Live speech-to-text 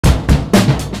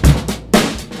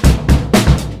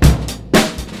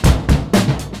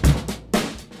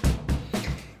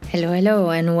Hello, hello,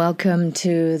 and welcome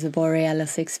to the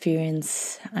Borealis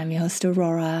Experience. I'm your host,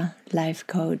 Aurora, life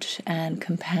coach and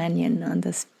companion on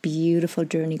this beautiful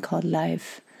journey called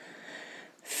life.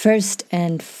 First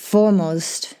and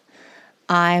foremost,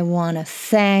 I want to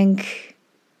thank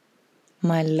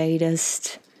my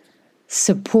latest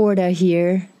supporter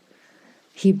here.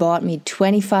 He bought me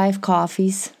 25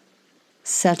 coffees.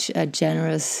 Such a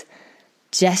generous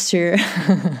gesture.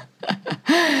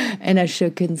 And I sure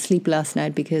couldn't sleep last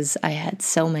night because I had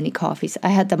so many coffees. I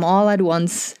had them all at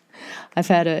once. I've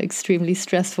had an extremely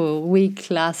stressful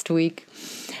week last week.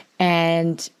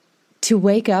 And to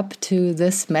wake up to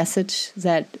this message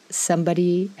that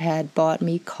somebody had bought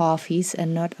me coffees,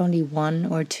 and not only one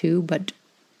or two, but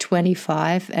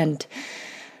 25. And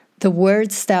the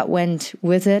words that went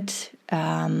with it,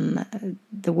 the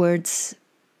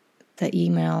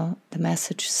email, the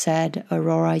message said,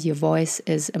 Aurora, your voice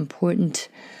is important.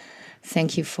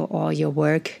 Thank you for all your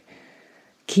work.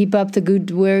 Keep up the good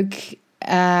work.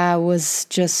 Was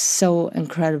just so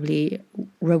incredibly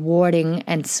rewarding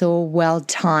and so well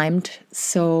timed.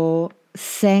 So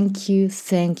thank you.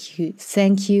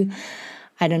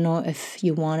 I don't know if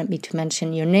you wanted me to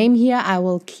mention your name here. I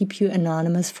will keep you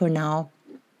anonymous for now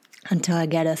until I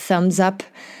get a thumbs up.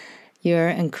 You're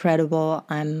incredible.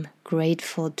 I'm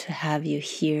grateful to have you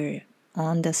here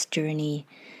on this journey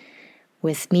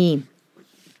with me.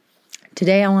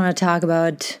 Today I want to talk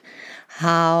about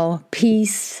how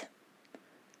peace,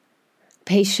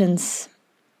 patience,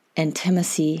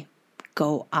 intimacy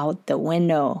go out the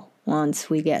window once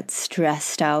we get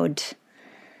stressed out.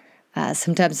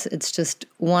 Sometimes it's just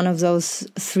one of those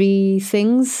three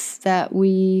things that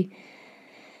we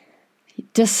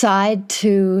decide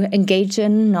to engage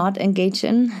in, not engage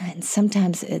in. And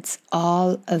sometimes it's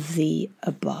all of the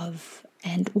above.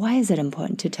 And why is it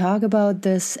important to talk about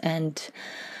this? And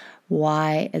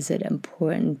why is it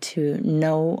important to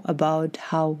know about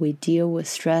how we deal with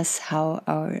stress, how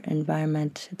our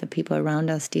environment, the people around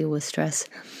us deal with stress?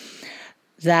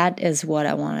 That is what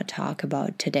I want to talk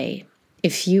about today.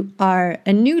 If you are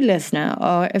a new listener,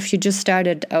 or if you just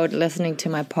started out listening to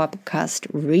my podcast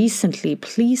recently,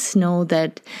 please know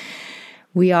that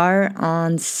we are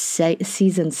on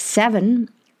season 7,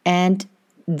 and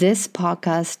this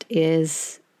podcast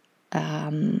is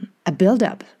a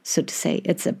build-up, so to say.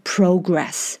 It's a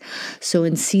progress. So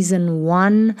in season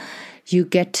 1, you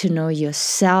get to know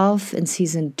yourself. In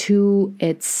season 2,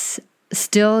 it's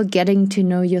still getting to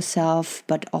know yourself,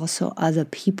 but also other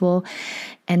people.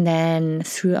 And then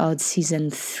throughout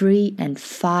season 3 and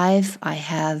 5, I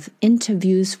have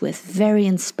interviews with very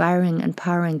inspiring,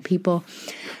 empowering people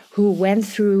who went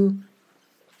through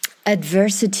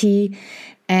adversity.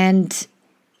 And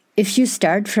if you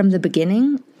start from the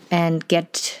beginning and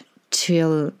get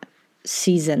till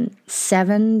season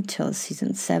 7,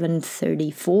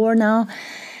 34 now,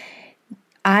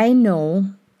 I know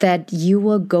that you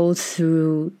will go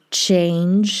through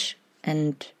change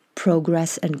and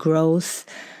progress and growth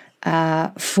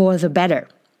for the better.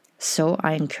 So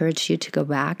I encourage you to go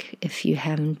back if you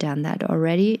haven't done that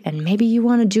already. And maybe you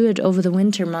want to do it over the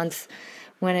winter months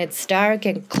when it's dark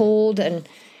and cold and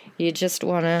you just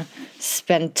want to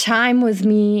spend time with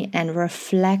me and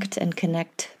reflect and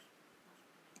connect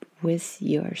with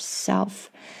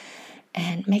yourself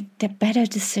and make the better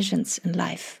decisions in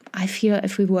life. I feel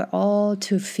if we were all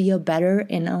to feel better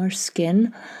in our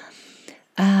skin,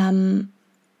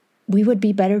 we would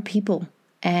be better people,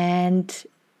 and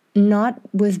not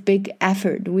with big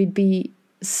effort. We'd be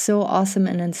so awesome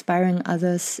in inspiring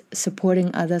others,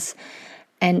 supporting others,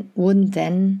 and wouldn't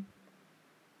then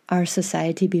our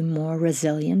society be more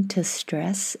resilient to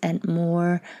stress and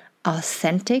more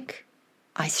authentic?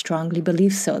 I strongly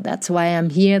believe so. That's why I'm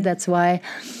here. That's why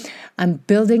I'm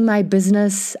building my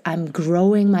business. I'm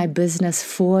growing my business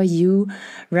for you.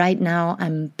 Right now,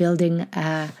 I'm building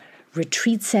a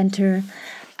retreat center,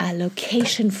 a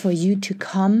location for you to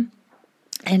come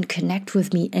and connect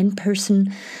with me in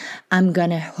person. I'm going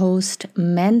to host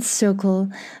Men's Circle.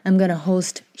 I'm going to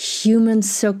host Human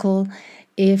Circle.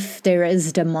 If there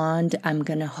is demand, I'm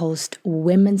going to host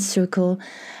Women's Circle.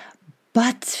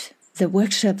 But the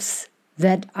workshops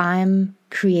that I'm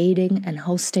creating and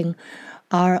hosting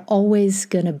are always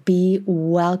going to be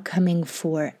welcoming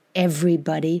for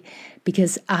everybody,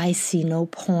 because I see no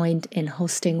point in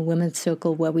hosting Women's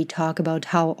Circle where we talk about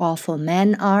how awful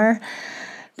men are.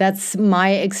 That's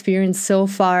my experience so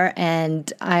far,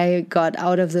 and I got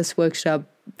out of this workshop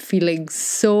feeling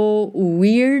so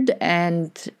weird,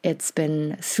 and it's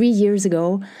been 3 years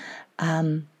ago.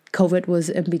 COVID was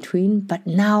in between, but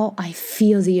now I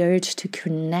feel the urge to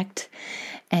connect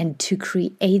and to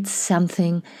create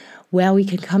something where we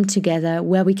can come together,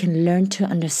 where we can learn to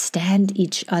understand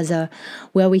each other,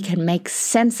 where we can make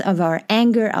sense of our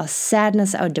anger, our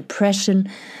sadness, our depression,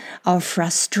 our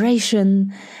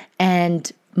frustration,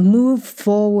 and move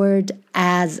forward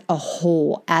as a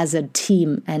whole, as a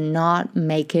team, and not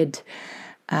make it,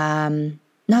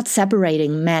 not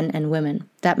separating men and women.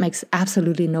 That makes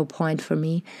absolutely no point for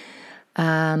me.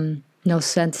 No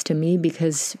sense to me,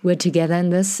 because we're together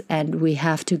in this and we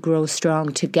have to grow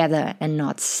strong together and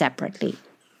not separately.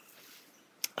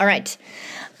 All right,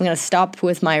 I'm going to stop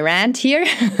with my rant here.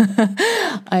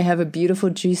 I have a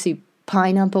beautiful juicy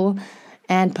pineapple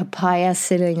and papaya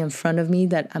sitting in front of me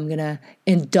that I'm going to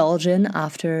indulge in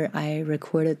after I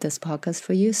recorded this podcast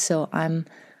for you. So I'm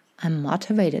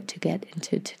motivated to get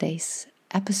into today's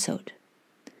episode.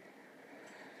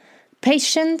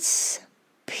 Patience,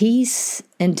 peace,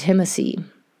 intimacy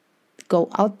go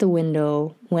out the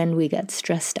window when we get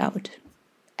stressed out.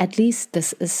 At least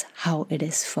this is how it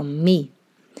is for me.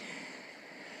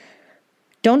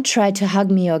 Don't try to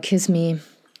hug me or kiss me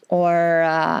or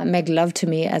make love to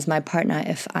me as my partner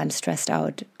if I'm stressed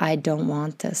out. I don't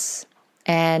want this.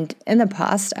 And in the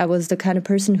past, I was the kind of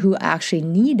person who actually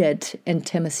needed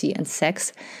intimacy and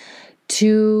sex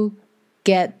to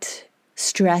get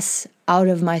stress out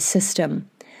of my system.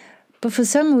 But for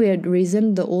some weird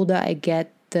reason, the older I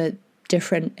get, the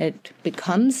different it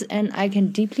becomes. And I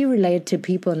can deeply relate to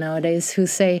people nowadays who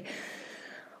say,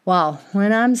 wow,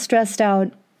 when I'm stressed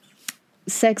out,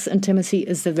 sex, intimacy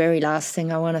is the very last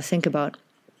thing I want to think about.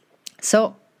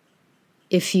 So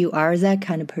if you are that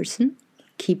kind of person,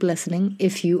 keep listening.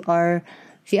 If you are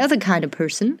the other kind of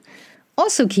person,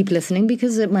 also keep listening,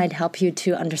 because it might help you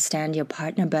to understand your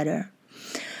partner better.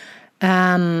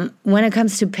 When it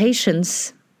comes to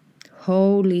patience,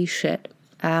 holy shit.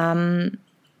 When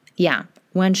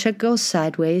shit goes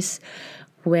sideways,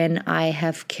 when I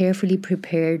have carefully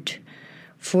prepared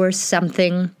for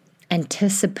something,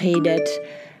 anticipated,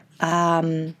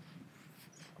 and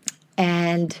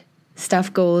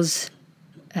stuff goes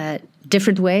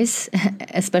different ways,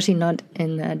 especially not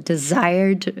in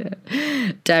desired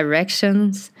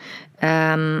directions,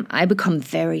 I become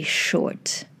very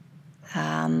short.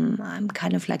 I'm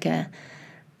kind of like a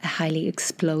highly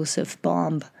explosive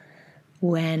bomb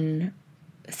when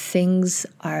things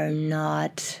are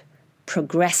not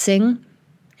progressing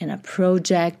in a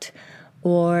project,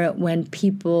 or when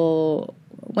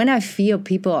I feel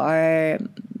people are,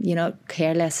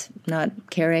 careless, not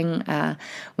caring,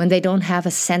 when they don't have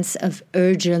a sense of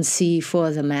urgency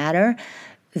for the matter,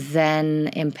 then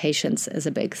impatience is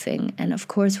a big thing. And of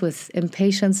course, with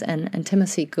impatience and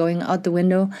intimacy going out the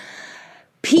window,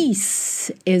 peace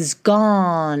is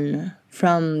gone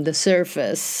from the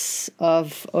surface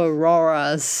of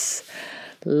Aurora's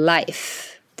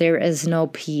life. There is no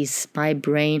peace. My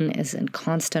brain is in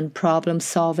constant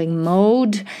problem-solving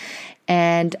mode.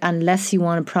 And unless you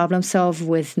want to problem solve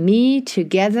with me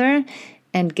together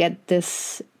and get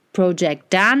this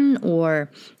project done or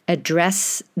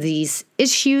address these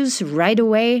issues right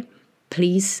away,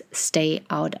 please stay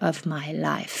out of my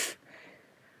life.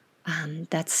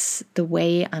 That's the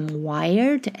way I'm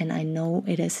wired, and I know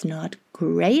it is not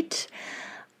great.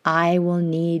 I will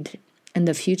need in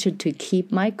the future to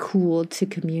keep my cool, to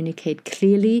communicate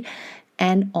clearly,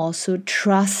 and also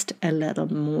trust a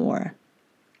little more.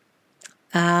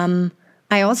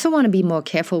 I also want to be more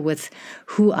careful with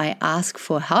who I ask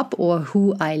for help or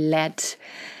who I let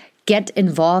get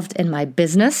involved in my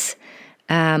business.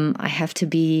 I have to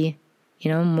be,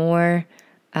 more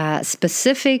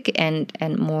specific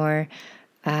and more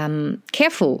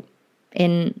careful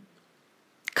in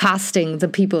casting the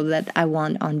people that I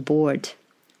want on board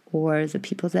or the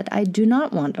people that I do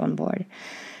not want on board.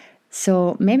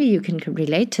 So maybe you can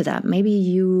relate to that. Maybe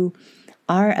you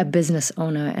are a business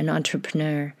owner, an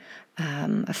entrepreneur,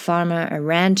 a farmer, a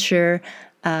rancher,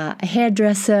 a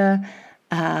hairdresser.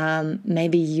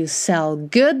 Maybe you sell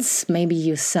goods. Maybe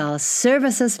you sell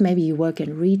services. Maybe you work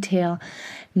in retail.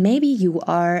 Maybe you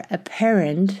are a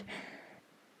parent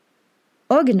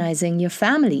organizing your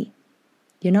family.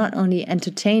 You're not only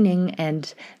entertaining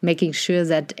and making sure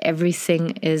that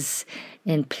everything is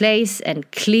in place and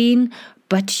clean,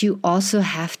 but you also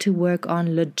have to work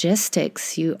on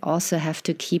logistics. You also have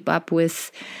to keep up with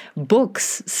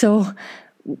books. So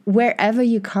wherever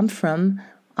you come from,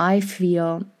 I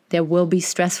feel there will be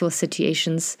stressful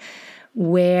situations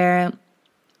where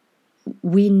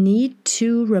we need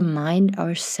to remind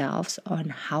ourselves on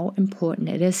how important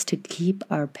it is to keep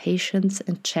our patience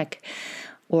in check,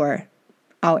 or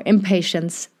our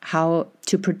impatience, how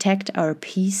to protect our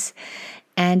peace,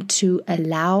 and to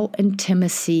allow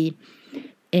intimacy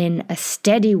in a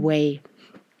steady way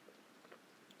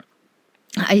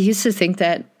I used to think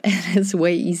that it is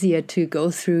way easier to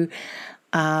go through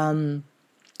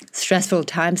stressful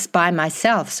times by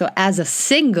myself. So as a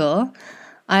single,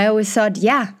 I always thought,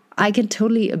 yeah, I can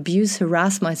totally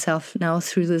harass myself now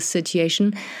through this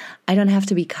situation. I don't have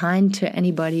to be kind to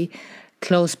anybody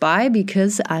close by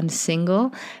because I'm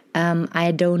single.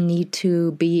 I don't need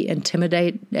to be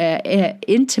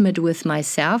intimate with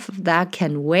myself. That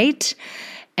can wait.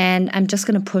 And I'm just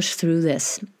going to push through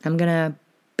this. I'm going to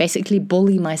basically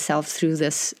bully myself through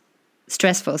this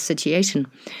stressful situation.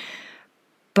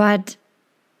 But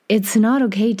it's not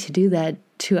okay to do that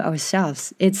to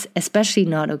ourselves. It's especially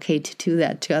not okay to do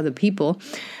that to other people.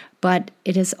 But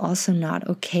it is also not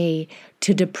okay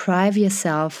to deprive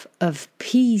yourself of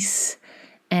peace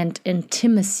and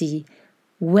intimacy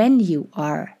when you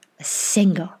are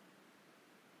single.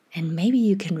 And maybe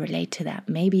you can relate to that.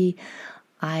 Maybe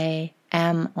I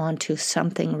am onto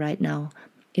something right now.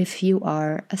 If you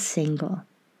are a single,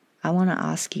 I want to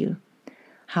ask you,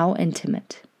 how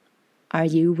intimate are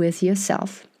you with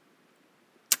yourself?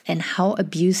 And how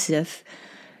abusive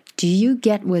do you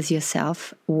get with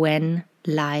yourself when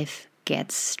life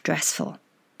gets stressful?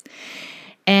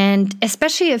 And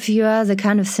especially if you are the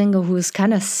kind of single who's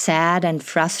kind of sad and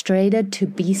frustrated to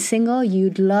be single,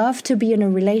 you'd love to be in a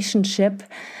relationship,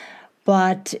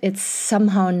 but it's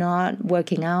somehow not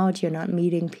working out. You're not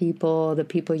meeting people. The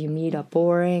people you meet are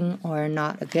boring or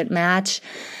not a good match.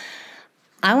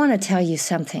 I want to tell you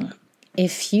something.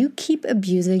 If you keep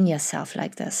abusing yourself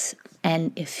like this,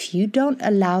 and if you don't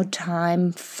allow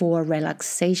time for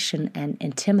relaxation and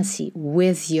intimacy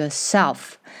with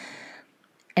yourself,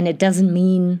 and it doesn't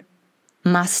mean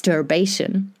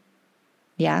masturbation,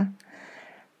 yeah?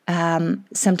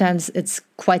 Sometimes it's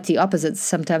quite the opposite.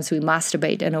 Sometimes we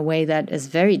masturbate in a way that is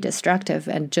very destructive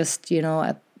and just,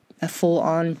 a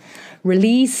full-on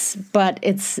release, but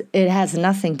it has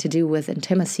nothing to do with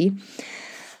intimacy.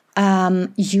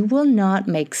 You will not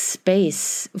make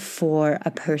space for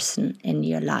a person in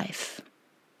your life,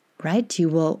 right? You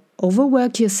will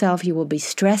overwork yourself. You will be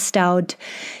stressed out.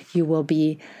 You will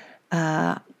be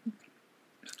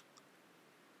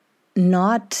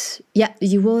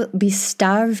you will be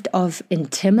starved of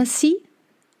intimacy.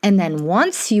 And then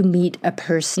once you meet a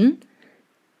person,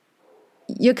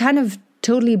 you're kind of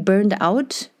totally burned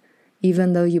out,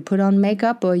 even though you put on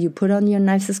makeup or you put on your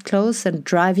nicest clothes and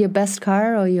drive your best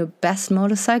car or your best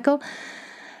motorcycle.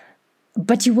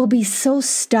 But you will be so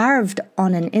starved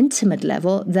on an intimate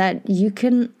level that you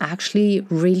can actually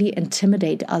really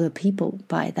intimidate other people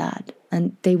by that.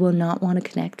 And they will not want to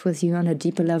connect with you on a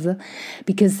deeper level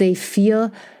because they feel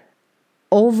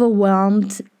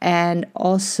overwhelmed, and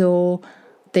also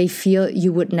they feel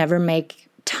you would never make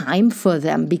time for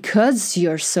them because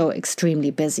you're so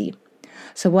extremely busy.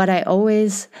 So what I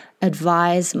always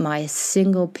advise my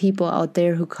single people out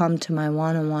there who come to my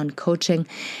one-on-one coaching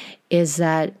is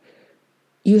that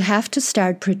you have to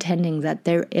start pretending that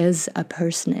there is a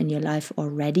person in your life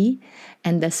already,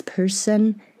 and this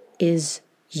person is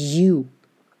you.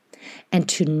 And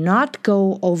to not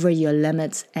go over your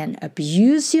limits and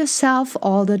abuse yourself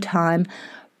all the time,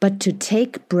 but to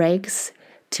take breaks,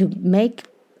 to make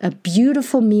a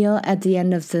beautiful meal at the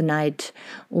end of the night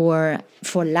or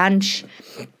for lunch,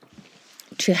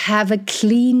 to have a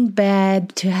clean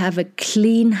bed, to have a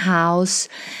clean house,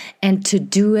 and to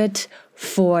do it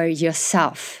for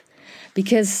yourself.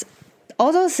 Because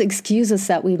all those excuses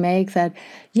that we make that,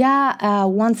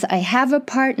 once I have a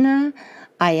partner,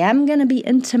 I am going to be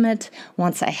intimate.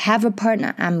 Once I have a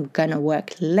partner, I'm going to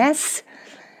work less.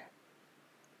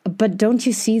 But don't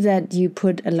you see that you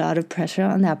put a lot of pressure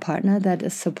on that partner that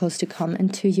is supposed to come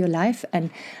into your life?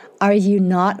 And are you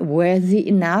not worthy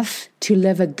enough to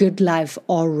live a good life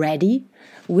already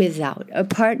without a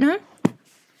partner?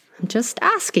 I'm just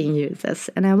asking you this,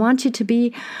 and I want you to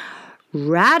be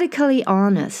radically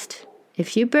honest.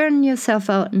 If you burn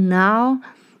yourself out now,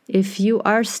 if you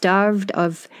are starved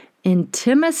of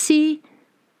intimacy,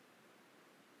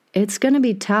 it's going to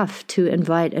be tough to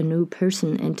invite a new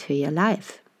person into your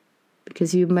life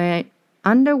because you may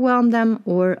underwhelm them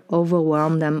or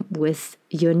overwhelm them with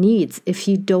your needs if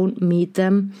you don't meet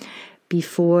them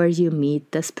before you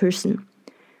meet this person.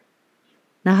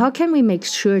 Now, how can we make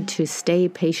sure to stay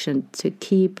patient, to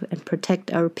keep and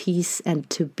protect our peace, and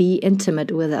to be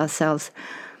intimate with ourselves,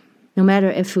 no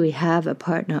matter if we have a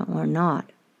partner or not?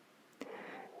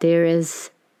 There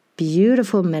is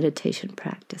beautiful meditation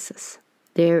practices.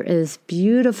 There is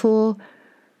beautiful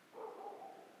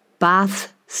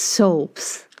bath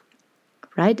soaps,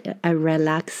 right? A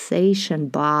relaxation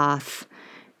bath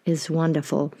is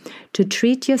wonderful. To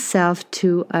treat yourself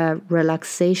to a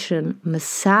relaxation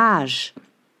massage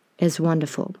is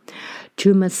wonderful.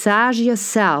 To massage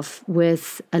yourself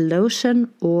with a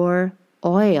lotion or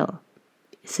oil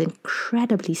is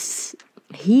incredibly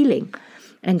healing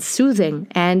and soothing.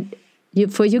 And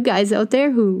for you guys out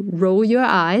there who roll your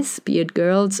eyes, be it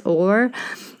girls or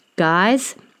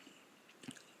guys,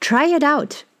 try it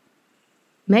out.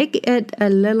 Make it a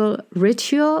little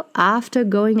ritual after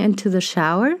going into the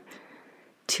shower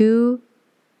to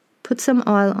put some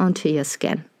oil onto your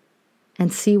skin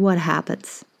and see what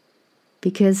happens.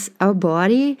 Because our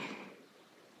body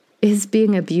is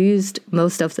being abused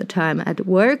most of the time. At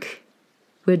work,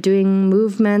 we're doing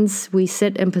movements, we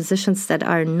sit in positions that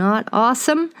are not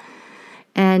awesome.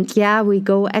 And yeah, we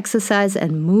go exercise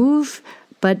and move,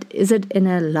 but is it in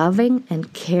a loving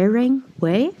and caring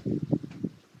way?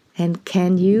 And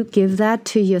can you give that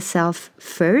to yourself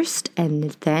first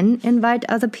and then invite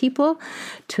other people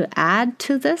to add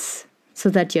to this so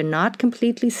that you're not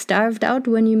completely starved out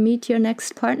when you meet your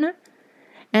next partner?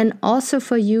 And also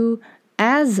for you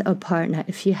as a partner,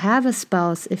 if you have a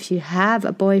spouse, if you have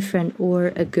a boyfriend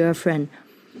or a girlfriend,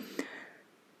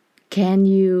 can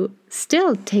you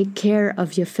still take care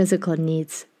of your physical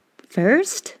needs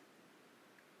first?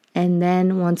 And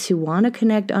then once you want to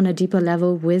connect on a deeper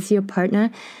level with your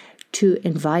partner, to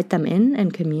invite them in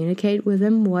and communicate with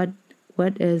them what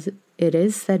it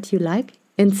is that you like,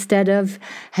 instead of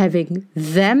having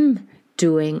them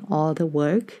doing all the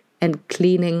work and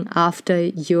cleaning after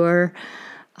your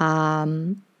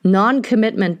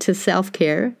non-commitment to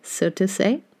self-care, so to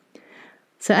say.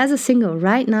 So as a single,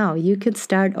 right now, you can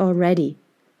start already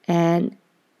and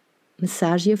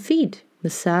massage your feet,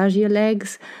 massage your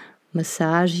legs,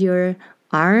 massage your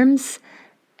arms.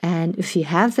 And if you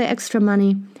have the extra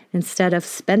money, instead of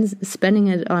spending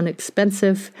it on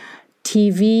expensive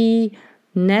TV,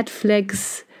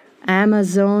 Netflix,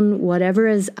 Amazon, whatever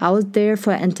is out there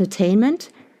for entertainment,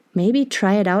 maybe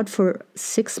try it out for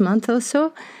 6 months or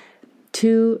so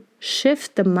to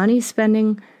shift the money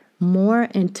spending more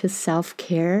into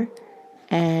self-care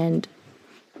and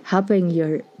helping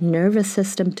your nervous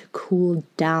system to cool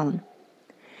down.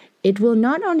 It will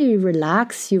not only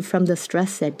relax you from the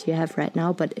stress that you have right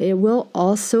now, but it will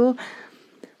also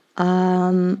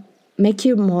make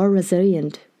you more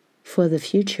resilient for the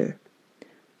future.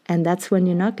 And that's when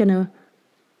you're not going to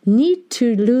need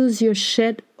to lose your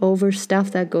shit over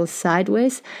stuff that goes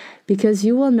sideways, because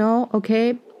you will know,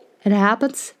 okay, it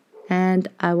happens and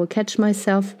I will catch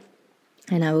myself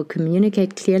and I will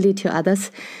communicate clearly to others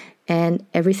and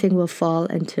everything will fall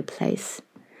into place.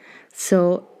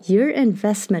 So your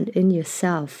investment in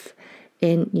yourself,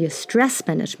 in your stress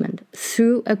management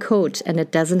through a coach, and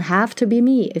it doesn't have to be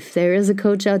me. If there is a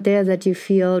coach out there that you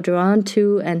feel drawn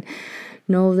to and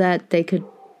know that they could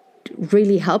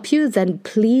really help you, then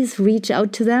please reach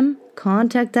out to them,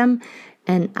 contact them,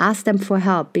 and ask them for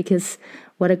help. Because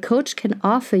what a coach can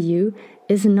offer you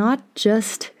is not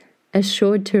just a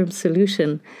short-term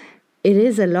solution. It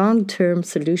is a long-term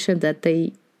solution that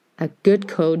a good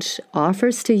coach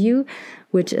offers to you,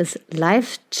 which is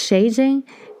life-changing,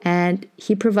 and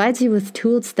he provides you with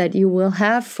tools that you will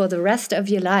have for the rest of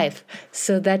your life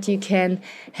so that you can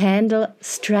handle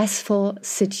stressful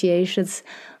situations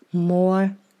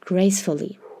more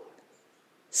gracefully.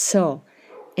 So,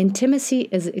 intimacy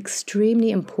is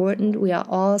extremely important. We are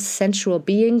all sensual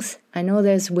beings. I know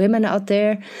there's women out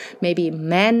there, maybe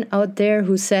men out there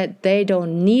who said they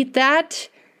don't need that.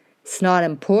 It's not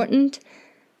important.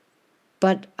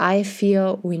 But I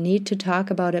feel we need to talk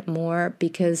about it more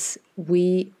because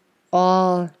we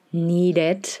all need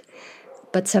it.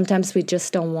 But sometimes we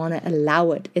just don't want to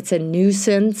allow it. It's a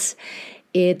nuisance.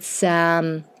 It's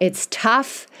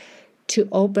tough to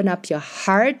open up your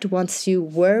heart once you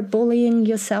were bullying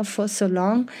yourself for so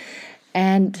long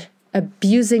and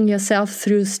abusing yourself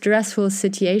through stressful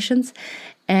situations.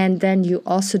 And then you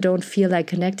also don't feel like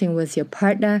connecting with your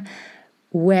partner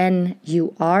when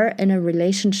you are in a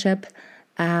relationship,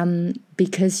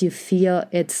 because you feel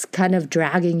it's kind of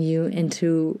dragging you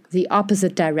into the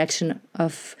opposite direction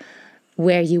of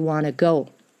where you want to go.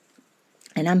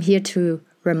 And I'm here to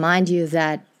remind you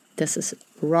that this is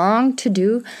wrong to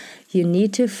do. You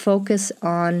need to focus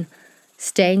on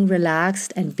staying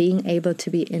relaxed and being able to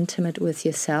be intimate with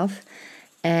yourself.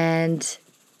 And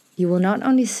you will not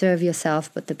only serve yourself,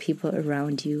 but the people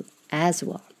around you as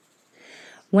well.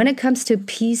 When it comes to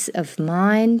peace of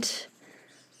mind,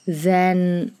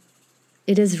 then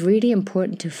it is really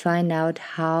important to find out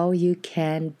how you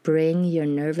can bring your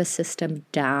nervous system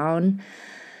down,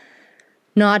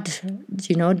 not,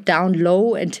 down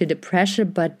low into depression,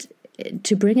 but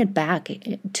to bring it back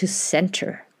to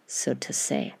center, so to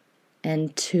say,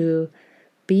 and to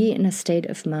be in a state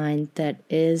of mind that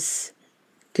is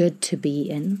good to be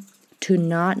in, to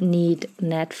not need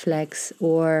Netflix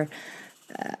or,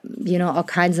 all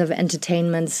kinds of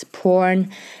entertainments, porn,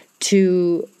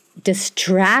 to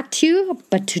distract you,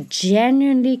 but to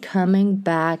genuinely coming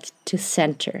back to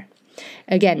center.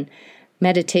 Again,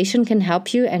 meditation can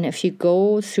help you. And if you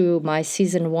go through my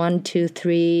season 1, 2,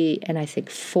 3, and I think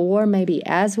 4 maybe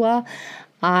as well,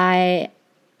 I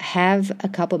have a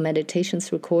couple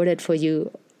meditations recorded for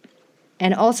you.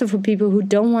 And also for people who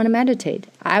don't want to meditate.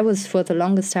 I was, for the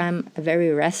longest time, a very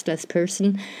restless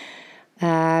person.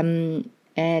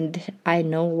 And I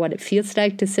know what it feels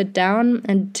like to sit down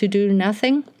and to do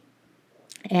nothing.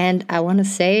 And I want to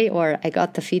say, or I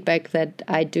got the feedback that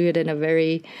I do it in a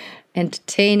very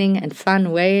entertaining and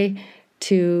fun way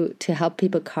to help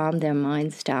people calm their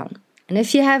minds down. And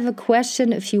if you have a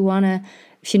question, if you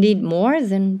need more,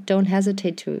 then don't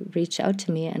hesitate to reach out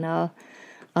to me, and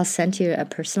I'll send you a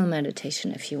personal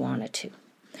meditation if you wanted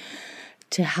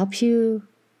to help you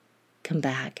come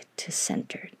back to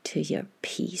center, to your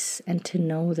peace, and to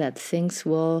know that things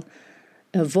will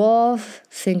evolve,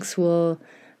 things will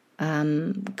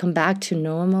come back to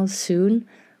normal soon,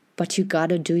 but you got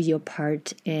to do your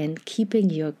part in keeping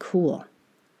your cool.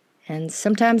 And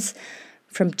sometimes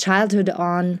from childhood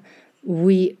on,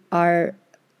 we are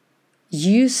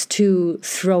used to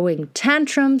throwing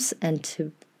tantrums and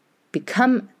to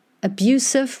become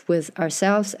abusive with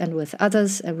ourselves and with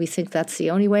others, and we think that's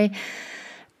the only way.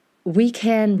 We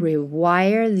can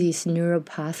rewire these neural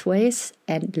pathways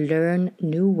and learn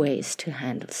new ways to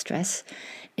handle stress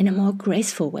in a more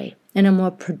graceful way, in a more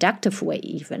productive way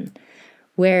even,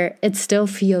 where it still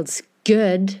feels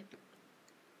good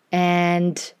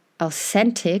and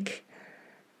authentic,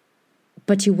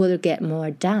 but you will get more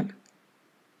done.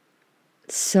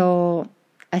 So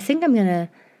I think I'm going to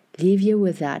leave you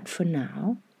with that for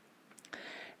now.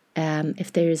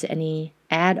 If there is any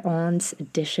add-ons,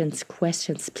 additions,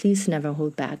 questions, please never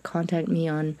hold back. Contact me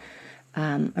on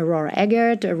Aurora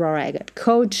Eggert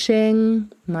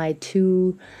Coaching, my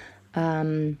 2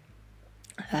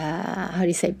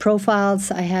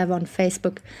 profiles I have on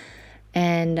Facebook,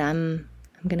 and I'm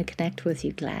going to connect with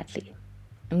you gladly.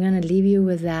 I'm going to leave you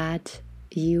with that.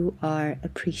 You are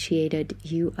appreciated.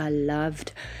 You are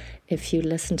loved. If you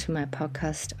listen to my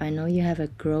podcast, I know you have a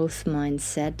growth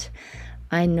mindset.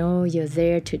 I know you're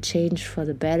there to change for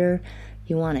the better.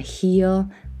 You want to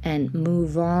heal and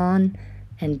move on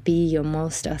and be your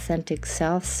most authentic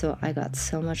self. So I got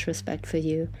so much respect for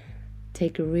you.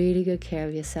 Take really good care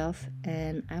of yourself,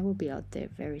 and I will be out there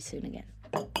very soon again.